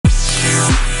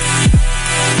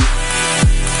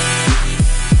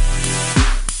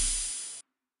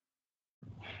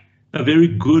A very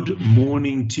good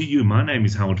morning to you. My name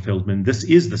is Howard Feldman. This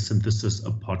is the Synthesis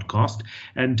of Podcast,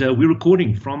 and we're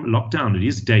recording from lockdown. It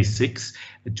is day 6.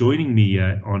 Joining me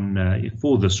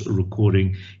for this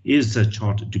recording is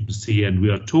Chart du Plessis, and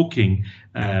we are talking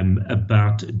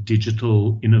about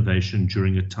digital innovation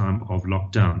during a time of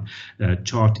lockdown.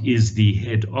 Chart is the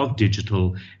head of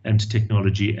digital and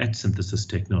technology at Synthesis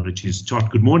Technologies. Chart,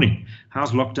 good morning.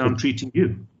 How's lockdown treating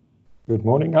you? Good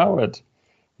morning, Howard.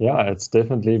 Yeah, it's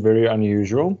definitely very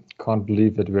unusual. Can't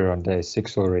believe that we're on day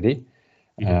 6 already.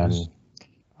 Yes.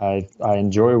 I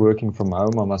enjoy working from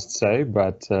home, I must say,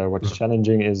 but what's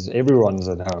challenging is everyone's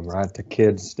at home, right? The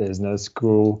kids, there's no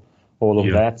school, all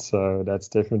of that. So that's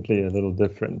definitely a little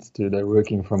different to the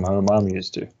working from home I'm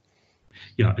used to.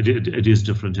 Yeah, it is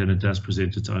different, and it does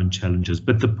present its own challenges.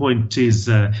 But the point is,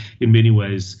 in many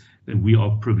ways, we are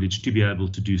privileged to be able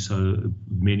to do so.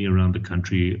 Many around the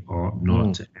country are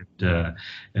not,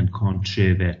 and can't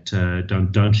share that.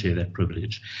 Don't share that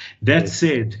privilege. That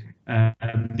said,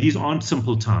 these aren't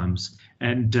simple times,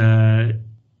 and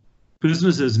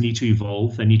businesses need to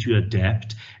evolve, they need to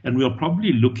adapt, and we are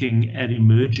probably looking at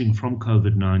emerging from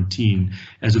COVID-19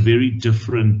 as a very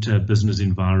different business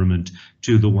environment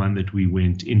to the one that we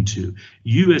went into.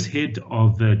 You, as head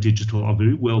of digital, are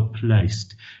very well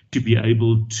placed to be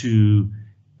able to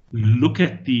look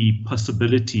at the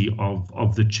possibility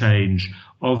of the change,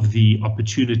 of the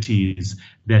opportunities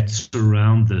that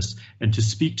surround this, and to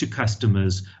speak to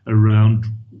customers around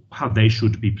how they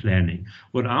should be planning.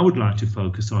 What I would like to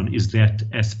focus on is that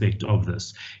aspect of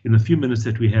this. In the few minutes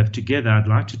that we have together, I'd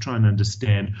like to try and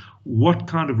understand what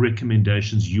kind of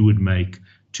recommendations you would make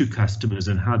to customers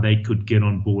and how they could get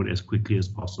on board as quickly as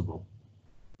possible.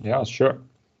 Yeah, sure.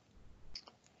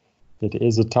 It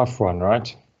is a tough one,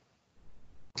 right?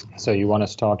 So you want to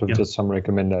start with just some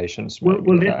recommendations? Well,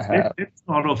 let's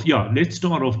start off. Yeah, let's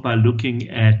start off by looking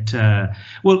at.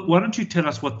 Well, why don't you tell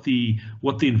us what the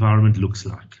environment looks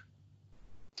like?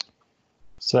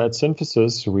 So at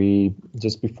Synthesis, we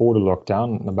just before the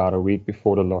lockdown, about a week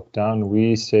before the lockdown,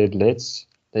 we said let's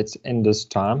end this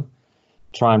time,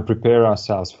 try and prepare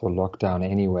ourselves for lockdown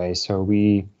anyway. So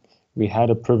we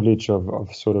had a privilege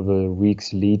of sort of a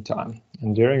week's lead time,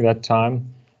 and during that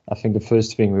time, I think the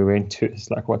first thing we went to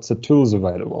is like, what's the tools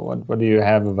available? What do you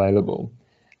have available?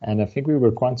 And I think we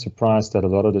were quite surprised that a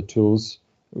lot of the tools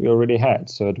we already had.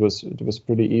 So it was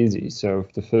pretty easy. So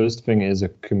the first thing is a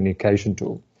communication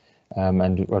tool.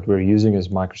 And what we're using is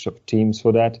Microsoft Teams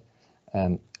for that.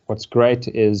 What's great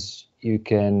is you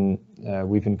can,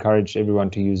 we've encouraged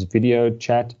everyone to use video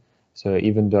chat. So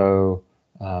even though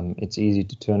it's easy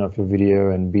to turn off your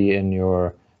video and be in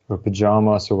your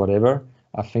pajamas or whatever,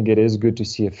 I think it is good to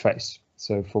see a face.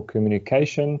 So for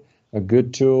communication, a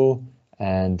good tool,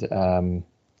 and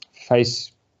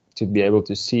face to be able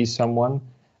to see someone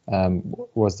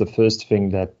was the first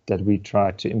thing that we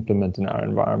tried to implement in our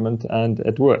environment, and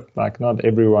it worked. Like, not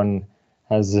everyone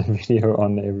has a video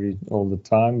on all the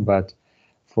time, but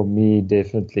for me,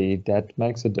 definitely that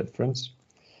makes a difference.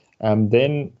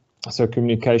 So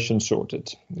communication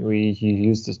sorted. You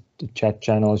use the chat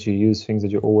channels, you use things that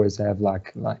you always have,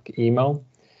 like email.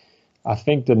 I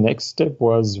think the next step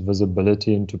was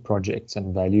visibility into projects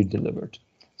and value delivered.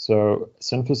 So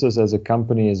Synthesis as a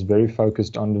company is very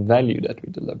focused on the value that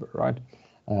we deliver, right?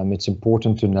 It's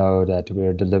important to know that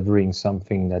we're delivering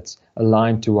something that's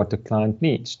aligned to what the client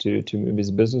needs to move his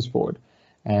business forward.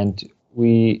 And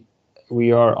we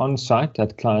are on site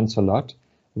at clients a lot.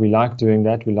 We like doing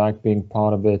that. We like being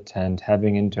part of it and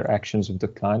having interactions with the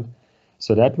client.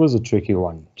 So that was a tricky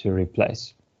one to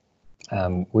replace.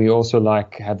 We also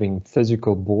like having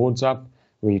physical boards up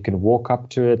where you can walk up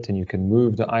to it and you can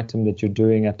move the item that you're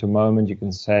doing at the moment. You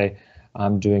can say,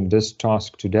 I'm doing this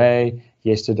task today.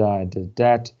 Yesterday I did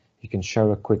that. You can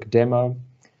show a quick demo.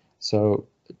 So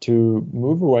to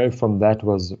move away from that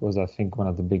was I think, one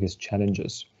of the biggest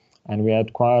challenges. And we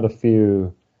had quite a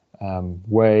few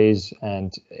ways,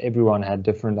 and everyone had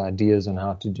different ideas on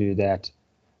how to do that.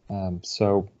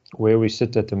 So where we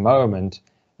sit at the moment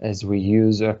is we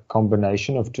use a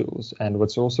combination of tools. And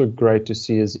what's also great to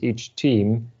see is each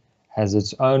team has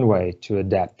its own way to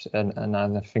adapt. And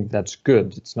I think that's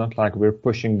good. It's not like we're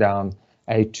pushing down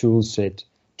a tool set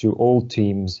to all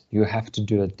teams. You have to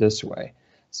do it this way.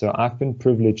 So I've been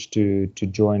privileged to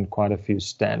join quite a few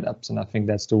stand-ups. And I think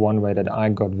that's the one way that I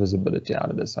got visibility out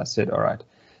of this. I said, all right,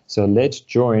 so let's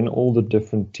join all the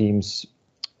different teams,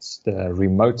 the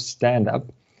remote stand-up,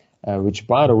 which,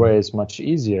 by the way, is much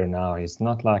easier now. It's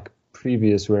not like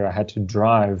previous where I had to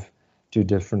drive to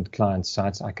different client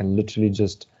sites. I can literally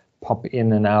just pop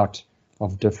in and out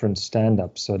of different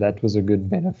stand-ups. So that was a good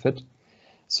benefit.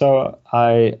 So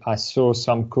I saw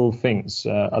some cool things.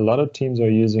 A lot of teams are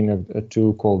using a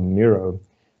tool called Miro,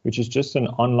 which is just an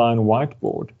online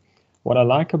whiteboard. What I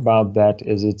like about that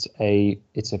is it's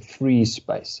a free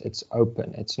space. It's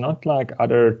open. It's not like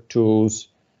other tools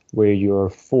where you're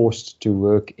forced to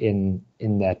work in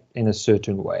a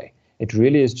certain way. It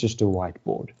really is just a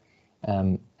whiteboard.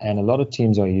 And a lot of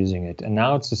teams are using it. And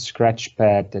now it's a scratch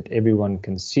pad that everyone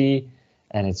can see,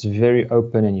 and it's very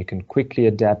open and you can quickly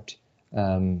adapt.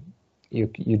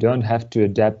 You don't have to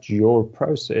adapt your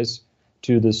process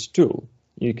to this tool.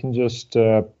 You can just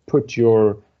put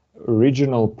your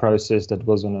original process that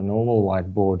was on a normal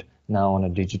whiteboard now on a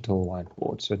digital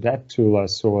whiteboard. So that tool I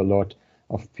saw a lot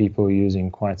of people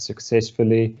using quite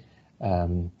successfully.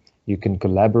 You can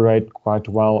collaborate quite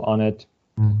well on it.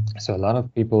 So a lot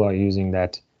of people are using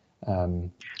that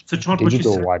so Trond,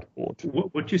 digital whiteboard.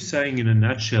 What you're saying in a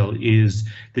nutshell is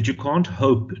that you can't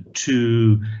hope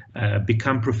to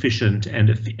become proficient and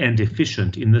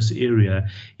efficient in this area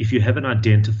if you haven't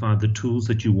identified the tools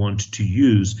that you want to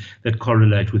use that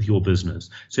correlate with your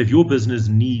business. So if your business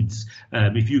needs,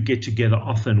 if you get together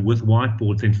often with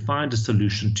whiteboards, then find a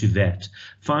solution to that.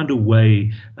 Find a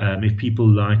way, if people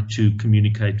like to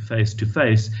communicate face to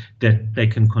face, that they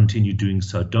can continue doing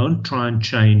so. Don't try and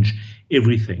change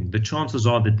everything. The chances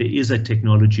are that there is a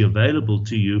technology available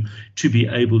to you to be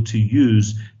able to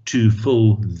use to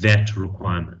fill that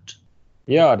requirement.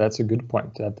 Yeah, that's a good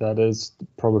point. That is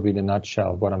probably the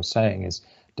nutshell. What I'm saying is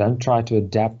don't try to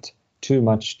adapt too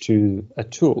much to a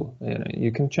tool.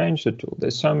 You can change the tool.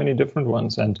 There's so many different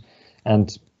ones, and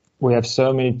we have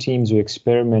so many teams who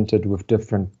experimented with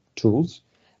different tools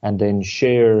and then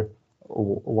share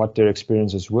what their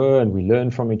experiences were, and we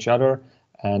learn from each other.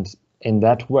 And in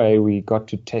that way, we got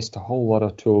to test a whole lot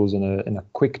of tools in a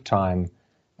quick time.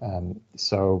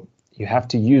 So you have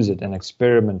to use it and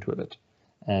experiment with it.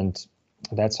 And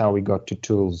that's how we got to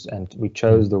tools. And we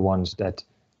chose the ones that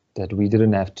we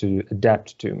didn't have to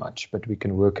adapt too much, but we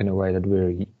can work in a way that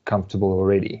we're comfortable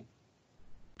already.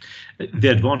 The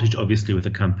advantage, obviously, with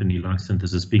a company like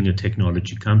Synthesis being a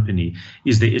technology company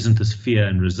is there isn't this fear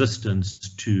and resistance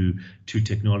to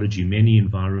technology. Many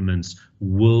environments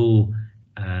will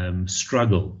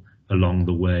struggle along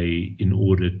the way in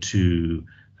order to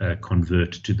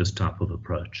convert to this type of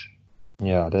approach.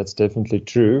 Yeah, that's definitely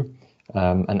true.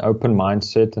 An open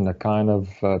mindset and the kind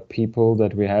of people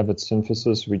that we have at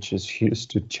Synthesis, which is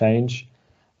used to change,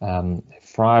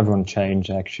 thrive on change,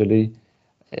 actually.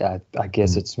 I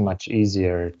guess it's much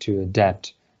easier to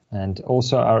adapt. And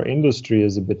also our industry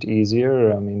is a bit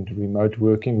easier. I mean, remote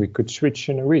working, we could switch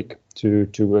in a week to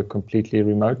work completely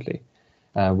remotely.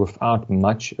 Without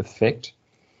much effect,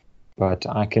 but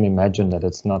I can imagine that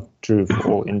it's not true for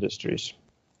all industries.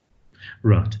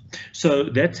 Right. So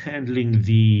that's handling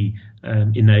the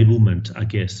enablement, I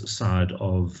guess, side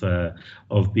of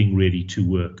being ready to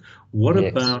work. What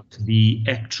Yes. about the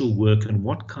actual work, and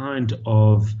what kind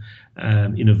of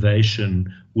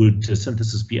innovation would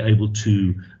Synthesis be able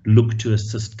to look to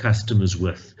assist customers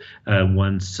with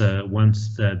once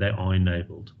they are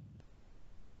enabled?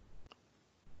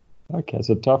 Okay, it's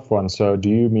a tough one. So do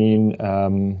you mean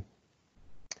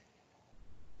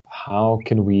how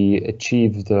can we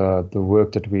achieve the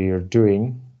work that we are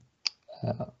doing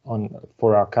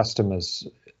for our customers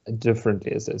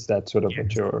differently? Is that sort of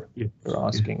what you're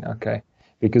asking? Okay,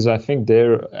 because I think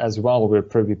there as well we're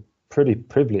pretty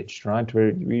privileged, right?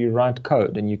 We write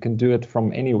code and you can do it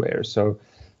from anywhere. So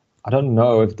I don't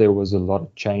know if there was a lot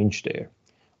of change there.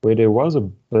 Where there was a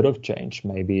bit of change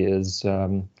maybe is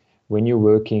when you're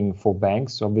working for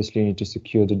banks, obviously you need to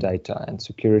secure the data, and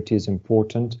security is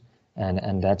important.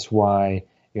 And that's why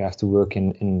you have to work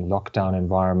in lockdown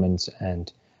environments.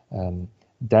 And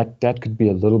that could be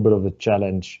a little bit of a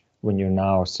challenge when you're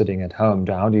now sitting at home.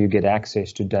 How do you get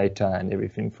access to data and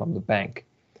everything from the bank?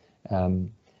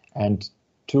 And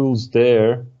tools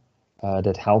there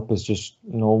that help is just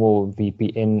normal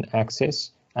VPN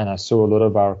access. And I saw a lot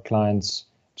of our clients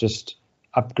just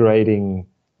upgrading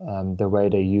the way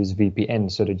they use VPN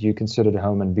so that you can sit at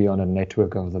home and be on a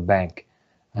network of the bank.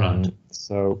 Right.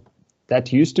 So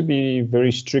that used to be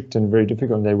very strict and very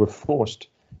difficult. They were forced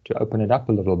to open it up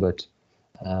a little bit.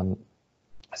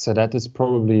 So that is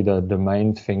probably the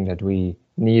main thing that we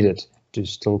needed to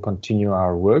still continue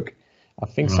our work. I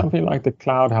think something like the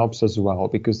cloud helps as well,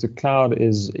 because the cloud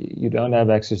is, you don't have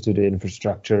access to the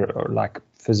infrastructure or like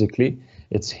physically,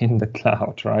 it's in the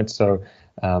cloud, right? So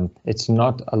it's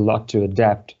not a lot to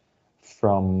adapt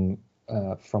from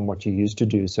what you used to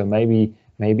do. So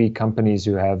maybe companies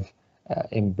who have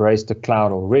embraced the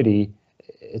cloud already,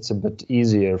 it's a bit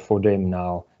easier for them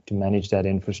now to manage that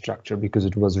infrastructure because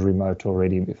it was remote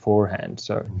already beforehand.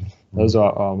 So those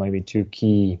are maybe two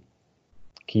key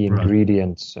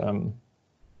ingredients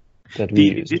that we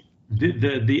use.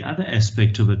 The other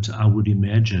aspect of it, I would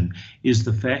imagine, is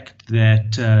the fact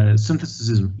that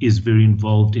Synthesis is very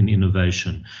involved in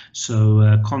innovation.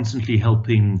 So constantly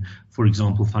helping, for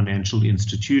example, financial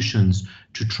institutions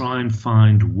to try and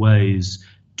find ways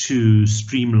to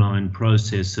streamline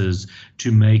processes,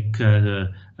 to make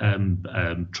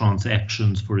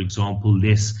transactions, for example,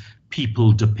 less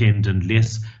people dependent,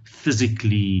 less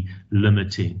physically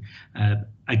limiting.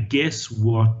 I guess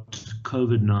what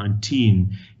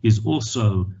COVID-19 is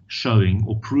also showing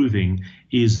or proving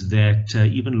is that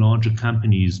even larger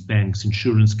companies, banks,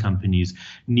 insurance companies,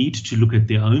 need to look at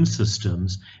their own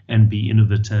systems and be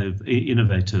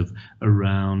innovative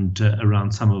around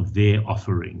some of their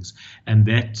offerings. And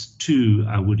that too,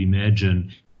 I would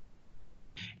imagine,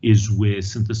 is where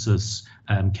Synthesis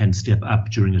can step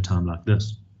up during a time like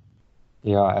this.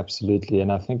 Yeah, absolutely.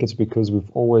 And I think it's because we've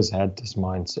always had this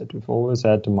mindset. We've always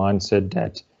had the mindset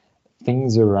that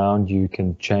things around you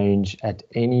can change at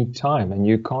any time and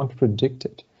you can't predict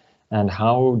it. And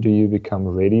how do you become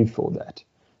ready for that?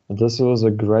 And this was a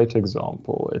great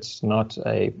example. It's not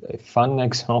a fun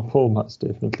example, most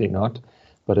definitely not,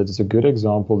 but it's a good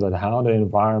example that how the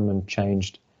environment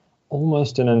changed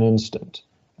almost in an instant.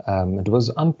 It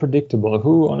was unpredictable.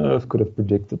 Who on earth could have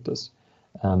predicted this?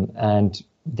 And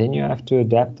then you have to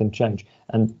adapt and change.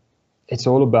 And it's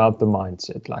all about the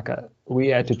mindset. We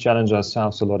had to challenge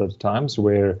ourselves a lot of times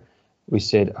where we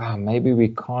said, maybe we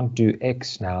can't do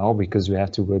X now because we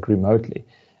have to work remotely.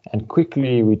 And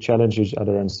quickly we challenged each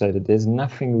other and said that there's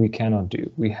nothing we cannot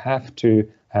do. We have to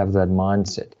have that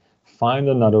mindset. Find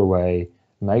another way.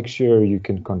 Make sure you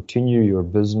can continue your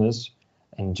business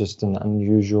in just an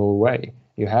unusual way.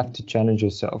 You have to challenge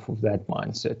yourself with that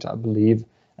mindset, I believe.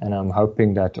 And I'm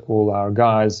hoping that all our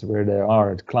guys, where they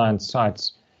are at client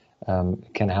sites,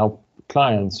 can help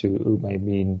clients who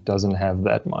maybe doesn't have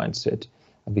that mindset,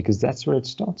 because that's where it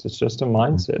starts. It's just a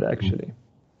mindset, actually.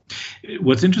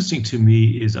 What's interesting to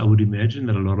me is I would imagine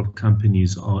that a lot of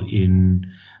companies are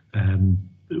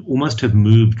almost have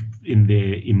moved in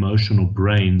their emotional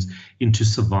brains into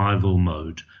survival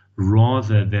mode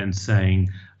rather than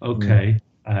saying, okay,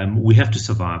 we have to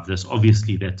survive this.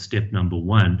 Obviously, that's step number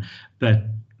one, but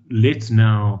let's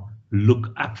now look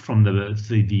up from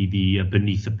the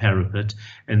beneath the parapet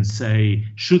and say,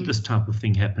 should this type of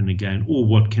thing happen again, or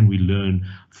what can we learn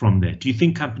from that? Do you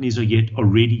think companies are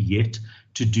ready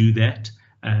to do that,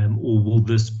 or will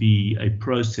this be a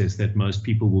process that most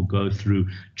people will go through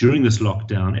during this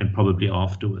lockdown and probably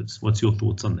afterwards? What's your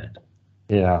thoughts on that?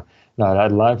 Yeah, no, I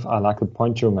like the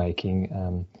point you're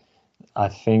making. I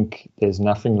think there's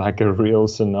nothing like a real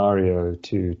scenario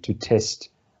to test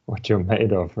what you're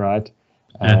made of, right?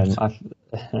 And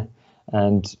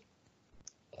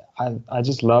I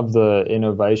just love the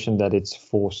innovation that it's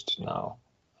forced now.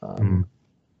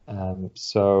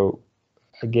 So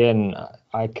again,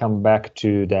 I come back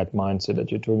to that mindset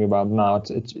that you're talking about now.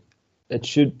 It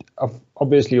should,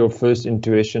 obviously your first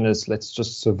intuition is let's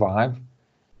just survive,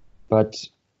 but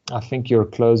I think you're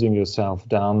closing yourself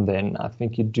down then. I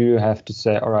think you do have to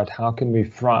say, all right, how can we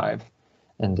thrive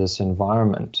in this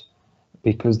environment?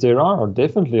 Because there are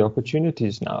definitely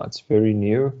opportunities now. It's very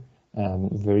new,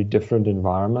 very different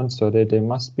environment, so there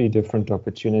must be different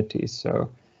opportunities. So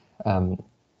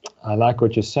I like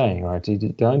what you're saying, right? You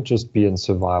don't just be in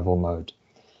survival mode.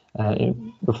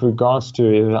 With regards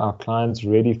to our clients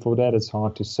ready for that, it's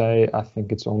hard to say. I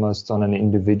think it's almost on an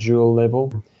individual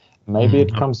level. Maybe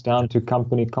it comes down to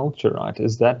company culture, right?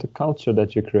 Is that the culture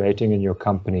that you're creating in your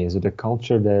company? Is it a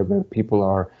culture there where people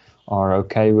are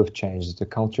okay with change? Is it a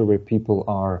culture where people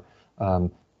are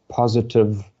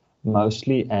positive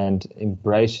mostly and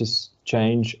embraces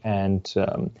change and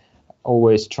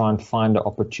always try and find the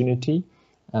opportunity?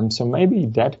 So maybe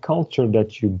that culture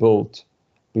that you built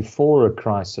before a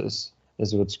crisis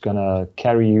is what's going to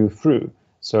carry you through.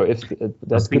 So if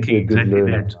that could be a good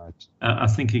learning. I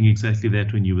was thinking exactly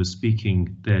that when you were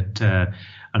speaking, that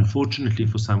unfortunately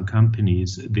for some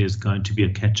companies, there's going to be a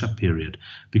catch-up period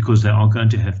because they are going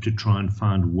to have to try and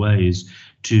find ways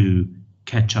to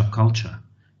catch up culture.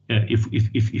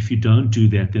 If you don't do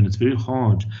that, then it's very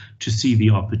hard to see the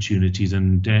opportunities.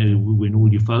 And when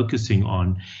all you're focusing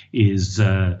on is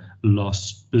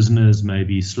lost business,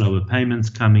 maybe slower payments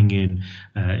coming in,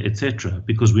 etc.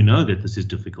 Because we know that this is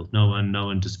difficult. No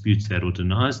one disputes that or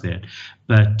denies that.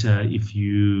 But if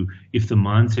the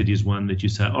mindset is one that you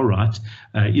say, all right,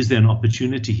 is there an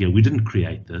opportunity here? We didn't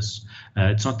create this.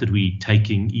 It's not that we're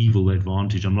taking evil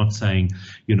advantage. I'm not saying,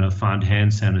 find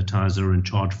hand sanitizer and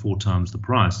charge 4 times the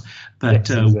price. But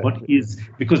yes, exactly. What is,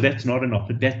 because that's not an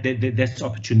that's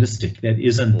opportunistic. That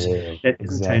isn't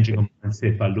changing our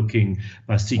mindset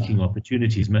by seeking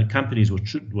opportunities. Companies,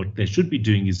 what they should be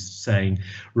doing is saying,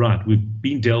 right, we've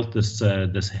been dealt this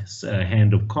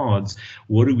hand of cards.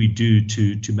 What do we do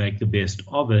to make the best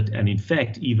of it, and in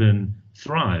fact even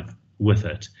thrive with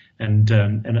it? And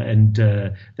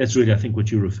that's really, I think,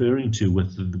 what you're referring to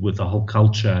with the whole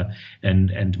culture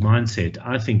and mindset.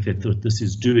 I think that what this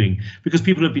is doing, because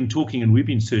people have been talking, and we've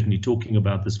been certainly talking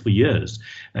about this for years,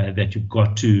 that you've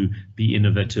got to be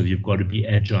innovative, you've got to be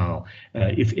agile.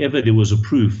 If ever there was a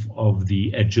proof of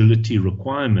the agility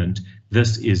requirement,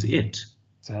 this is it.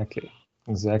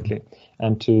 Exactly.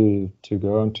 And to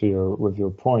go on to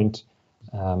your point,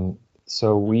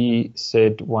 so we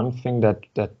said one thing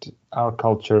that our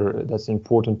culture that's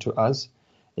important to us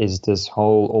is this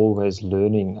whole always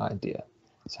learning idea.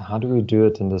 So how do we do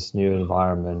it in this new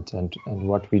environment? And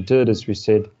what we did is we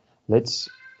said, let's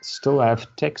still have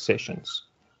tech sessions,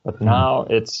 but now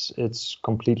it's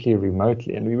completely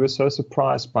remotely. And we were so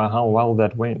surprised by how well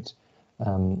that went.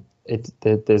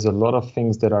 There's a lot of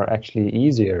things that are actually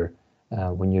easier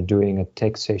when you're doing a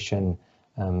tech session.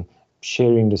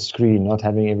 Sharing the screen, not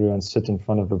having everyone sit in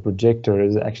front of a projector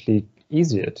is actually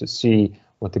easier to see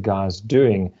what the guy's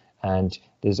doing. And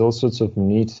there's all sorts of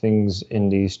neat things in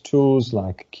these tools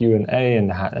like Q&A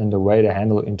and the way to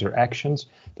handle interactions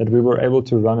that we were able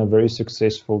to run a very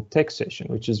successful tech session,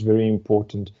 which is very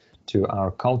important to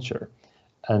our culture.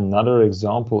 Another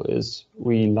example is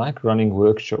we like running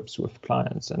workshops with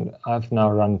clients, and I've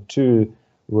now run 2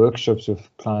 workshops with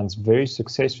clients very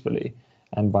successfully.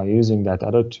 And by using that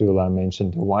other tool I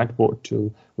mentioned, the whiteboard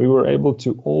tool, we were able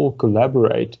to all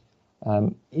collaborate,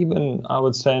 even I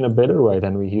would say in a better way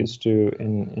than we used to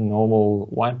in normal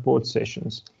whiteboard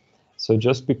sessions. So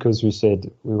just because we said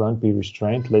we won't be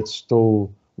restrained, let's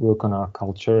still work on our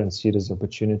culture and see it as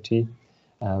opportunity,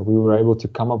 we were able to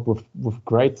come up with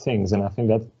great things. And I think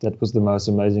that was the most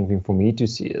amazing thing for me to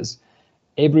see is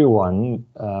everyone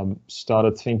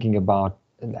started thinking about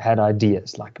and had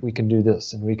ideas like we can do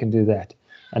this and we can do that.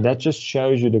 And that just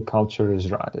shows you the culture is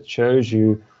right. It shows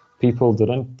you people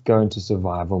didn't go into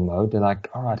survival mode. They're like,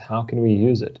 all right, how can we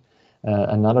use it?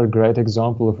 Another great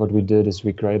example of what we did is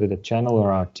we created a channel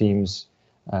or our team's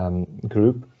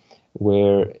group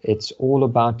where it's all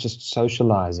about just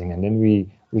socializing. And then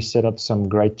we set up some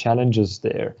great challenges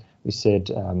there. We said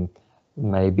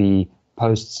maybe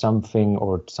post something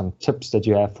or some tips that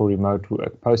you have for remote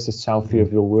work, post a selfie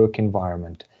of your work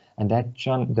environment. And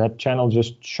that channel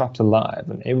just shot alive,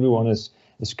 and everyone is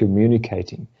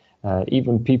communicating.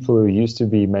 Even people who used to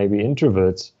be maybe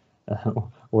introverts,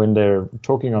 when they're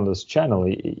talking on this channel,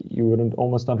 you wouldn't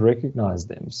almost not recognize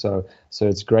them. So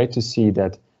it's great to see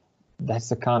that that's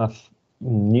the kind of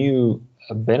new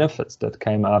benefits that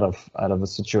came out of a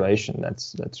situation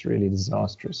that's really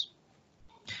disastrous.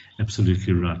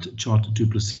 Absolutely right. Tjaart du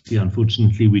Plessis,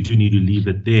 unfortunately, we do need to leave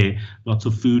it there. Lots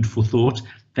of food for thought.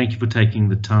 Thank you for taking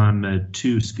the time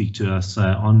to speak to us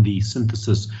on the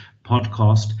Synthesis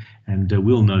podcast, and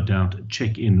we'll no doubt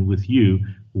check in with you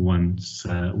once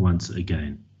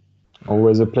again.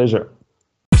 Always a pleasure.